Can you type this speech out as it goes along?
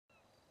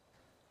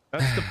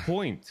That's the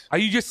point. Are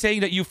you just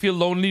saying that you feel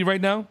lonely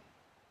right now?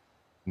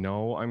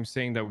 No, I'm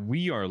saying that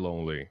we are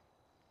lonely.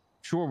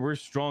 Sure, we're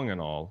strong and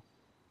all,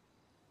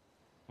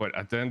 but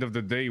at the end of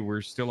the day,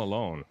 we're still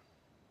alone.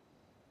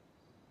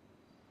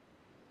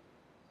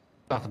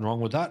 Nothing wrong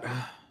with that.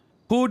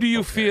 Who do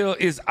you feel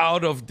is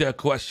out of the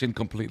question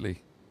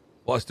completely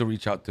for us to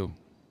reach out to?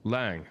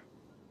 Lang.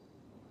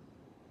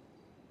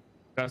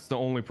 That's the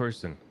only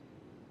person.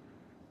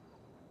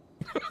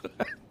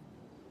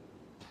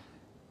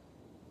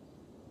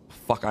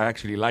 Fuck, I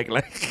actually like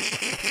Lang.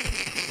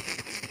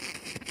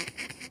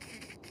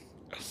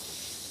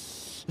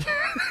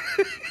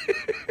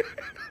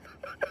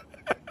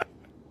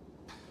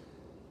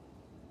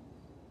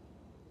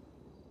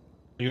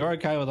 You're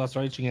okay with us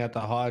reaching out to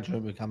Hydra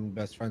and becoming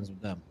best friends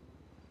with them?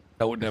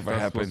 That would never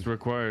That's happen. what's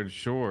required,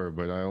 sure,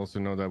 but I also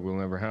know that will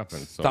never happen.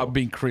 So. Stop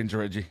being cringe,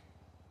 Reggie.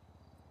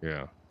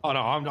 Yeah. Oh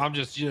no, I'm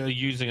just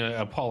using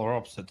a polar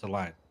opposite to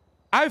Lane.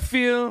 I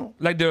feel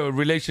like the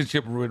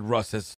relationship with Russ has